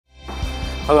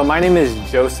Hello, my name is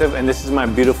Joseph, and this is my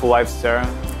beautiful wife, Sarah.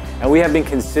 And we have been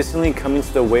consistently coming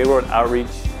to the Wayward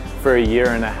Outreach for a year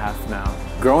and a half now.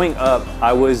 Growing up,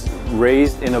 I was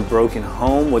raised in a broken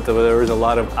home there was a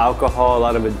lot of alcohol, a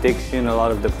lot of addiction, a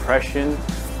lot of depression.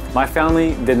 My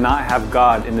family did not have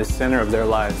God in the center of their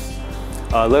lives.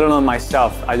 Let alone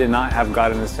myself, I did not have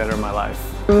God in the center of my life.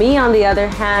 For me, on the other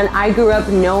hand, I grew up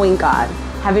knowing God,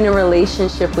 having a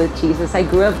relationship with Jesus. I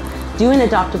grew up doing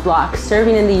Adopt-A-Block,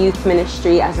 serving in the youth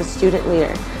ministry as a student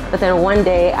leader. But then one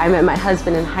day I met my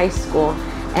husband in high school,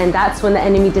 and that's when the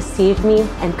enemy deceived me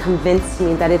and convinced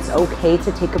me that it's okay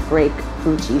to take a break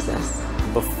from Jesus.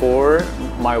 Before,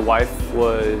 my wife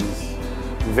was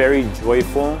very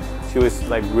joyful. She was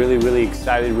like really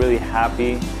excited, really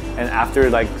happy. And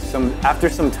after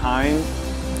some time,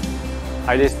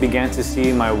 I just began to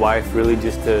see my wife really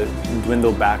just to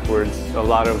dwindle backwards. A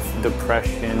lot of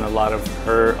depression, a lot of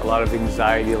hurt, a lot of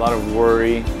anxiety, a lot of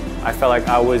worry. I felt like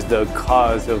I was the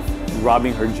cause of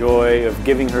robbing her joy, of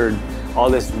giving her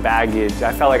all this baggage.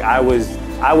 I felt like I was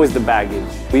the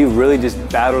baggage. We really just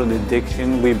battled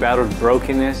addiction. We battled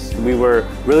brokenness. We were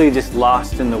really just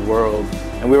lost in the world,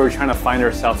 and we were trying to find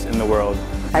ourselves in the world.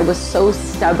 I was so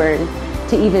stubborn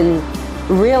to even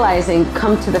realize and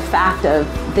come to the fact of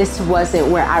this wasn't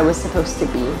where I was supposed to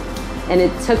be. And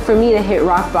it took for me to hit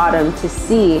rock bottom to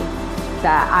see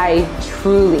that I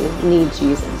truly need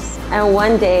Jesus. And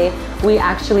one day we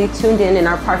actually tuned in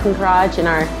our parking garage in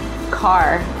our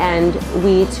car, and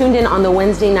we tuned in on the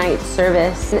Wednesday night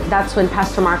service. That's when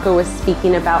Pastor Marco was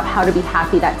speaking about how to be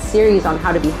happy, that series on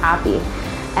how to be happy.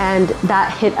 And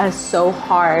that hit us so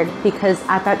hard because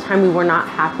at that time we were not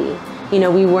happy. You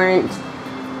know, we weren't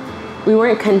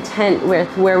content with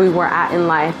where we were at in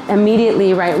life.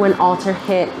 Immediately, right when altar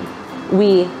hit,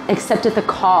 we accepted the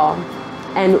call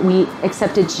and we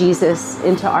accepted Jesus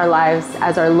into our lives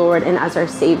as our Lord and as our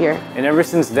Savior. And ever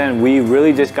since then, we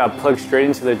really just got plugged straight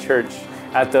into the church.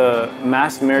 At the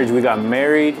mass marriage, we got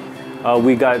married.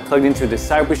 We got plugged into a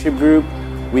discipleship group.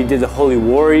 We did the Holy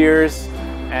Warriors.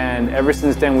 And ever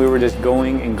since then, we were just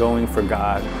going and going for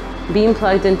God. Being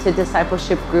plugged into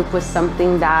discipleship group was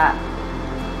something that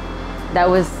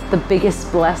was the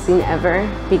biggest blessing ever,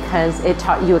 because it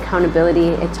taught you accountability,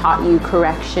 it taught you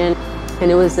correction, and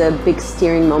it was a big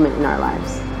steering moment in our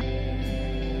lives.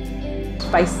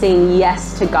 By saying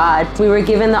yes to God, we were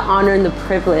given the honor and the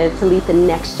privilege to lead the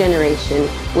next generation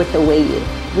with the Way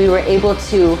Youth. We were able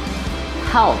to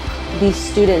help these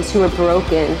students who were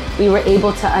broken. We were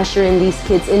able to usher in these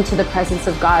kids into the presence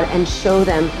of God and show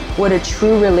them what a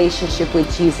true relationship with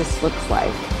Jesus looks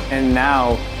like. And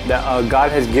now that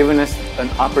God has given us an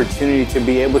opportunity to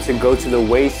be able to go to the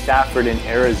Way Safford in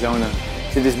Arizona,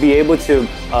 to just be able to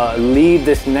lead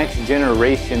this next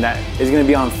generation that is going to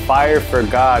be on fire for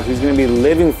God, who's going to be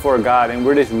living for God, and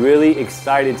we're just really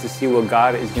excited to see what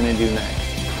God is going to do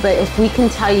next. But if we can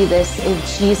tell you this,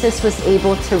 if Jesus was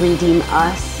able to redeem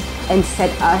us and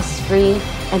set us free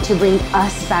and to bring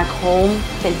us back home,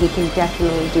 then He can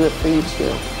definitely do it for you too.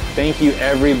 Thank you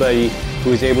everybody who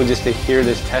was able just to hear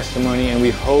this testimony, and we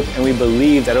hope and we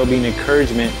believe that it'll be an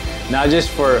encouragement, not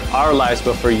just for our lives,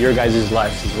 but for your guys'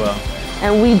 lives as well.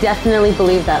 And we definitely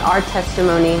believe that our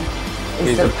testimony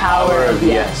is the power of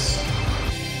yes.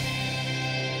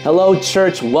 Hello,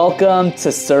 church. Welcome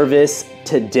to service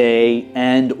today.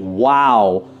 And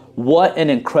wow, what an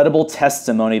incredible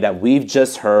testimony that we've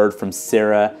just heard from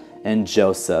Sarah and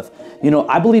Joseph. You know,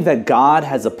 I believe that God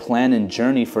has a plan and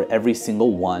journey for every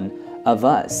single one of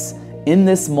us. In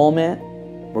this moment,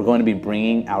 we're going to be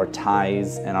bringing our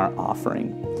tithes and our offering.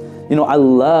 You know, I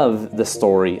love the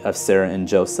story of Sarah and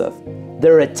Joseph.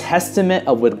 They're a testament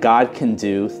of what God can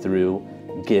do through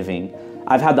giving.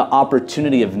 I've had the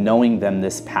opportunity of knowing them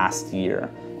this past year.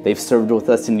 They've served with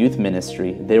us in youth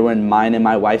ministry. They were in mine and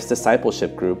my wife's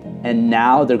discipleship group. And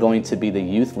now they're going to be the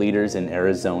youth leaders in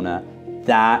Arizona.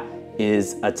 That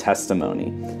is a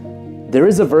testimony. There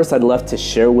is a verse I'd love to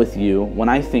share with you when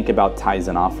I think about tithes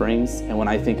and offerings and when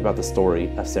I think about the story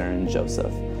of Sarah and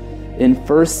Joseph. In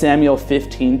 1 Samuel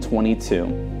 15:22,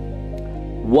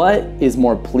 what is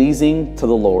more pleasing to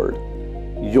the Lord,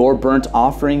 your burnt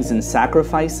offerings and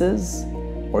sacrifices,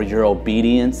 or your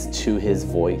obedience to His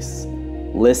voice?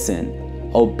 Listen,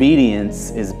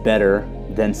 obedience is better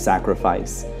than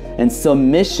sacrifice, and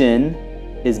submission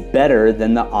is better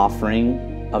than the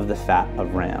offering of the fat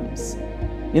of rams.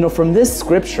 You know, from this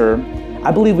scripture,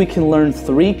 I believe we can learn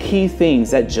three key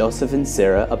things that Joseph and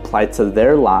Sarah applied to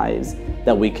their lives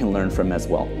that we can learn from as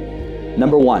well.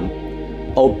 Number one,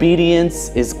 obedience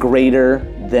is greater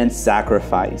than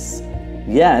sacrifice.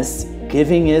 Yes,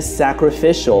 giving is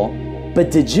sacrificial,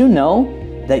 but did you know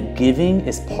that giving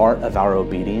is part of our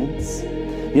obedience?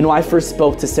 You know, I first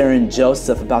spoke to Sarah and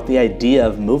Joseph about the idea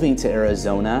of moving to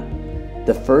Arizona.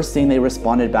 The first thing they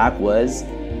responded back was,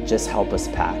 just help us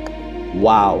pack.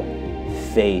 Wow,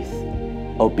 faith,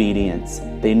 obedience.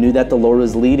 They knew that the Lord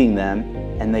was leading them,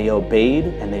 and they obeyed,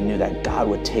 and they knew that God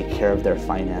would take care of their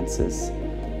finances.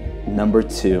 Number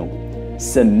 2,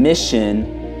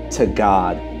 submission to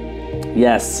God.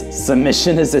 Yes,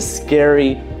 submission is a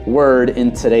scary word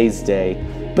in today's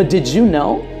day. But did you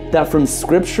know that from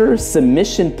Scripture,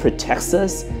 submission protects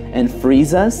us and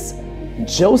frees us?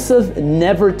 Joseph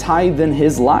never tithed in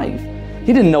his life.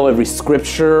 He didn't know every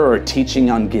scripture or teaching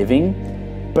on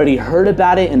giving, but he heard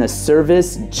about it in a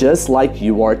service just like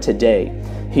you are today.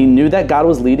 He knew that God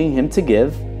was leading him to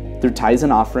give through tithes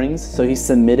and offerings, so he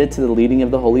submitted to the leading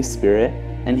of the Holy Spirit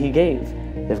and he gave.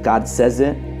 If God says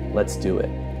it, let's do it.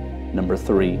 Number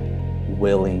 3,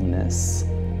 willingness.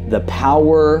 The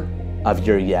power of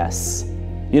your yes.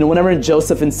 You know, whenever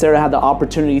Joseph and Sarah had the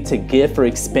opportunity to give for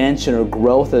expansion or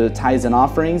growth of the tithes and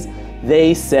offerings,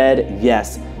 they said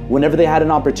yes. Whenever they had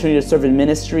an opportunity to serve in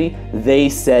ministry, they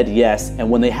said yes. And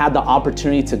when they had the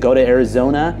opportunity to go to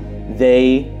Arizona,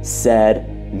 they said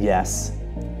yes.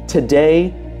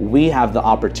 Today, we have the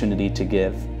opportunity to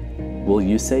give. Will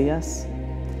you say yes?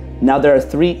 Now, there are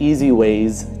 3 easy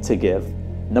ways to give.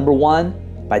 Number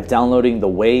 1, by downloading the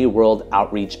Way World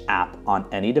Outreach app on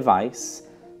any device.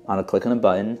 On a click on a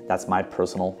button, that's my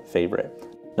personal favorite.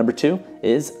 Number 2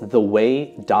 is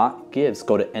theway.gives.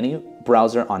 Go to any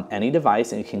browser on any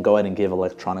device and you can go ahead and give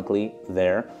electronically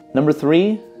there. Number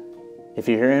 3, if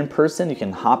you're here in person, you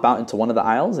can hop out into one of the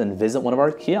aisles and visit one of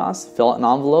our kiosks, fill out an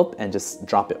envelope and just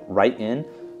drop it right in.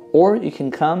 Or you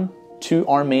can come to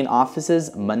our main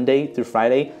offices Monday through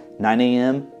Friday, 9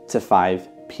 a.m. to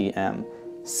 5 p.m.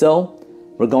 So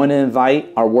we're going to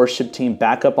invite our worship team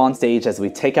back up on stage as we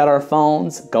take out our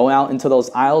phones, go out into those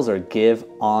aisles, or give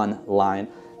online.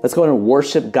 Let's go and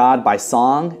worship God by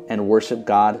song and worship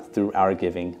God through our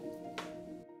giving.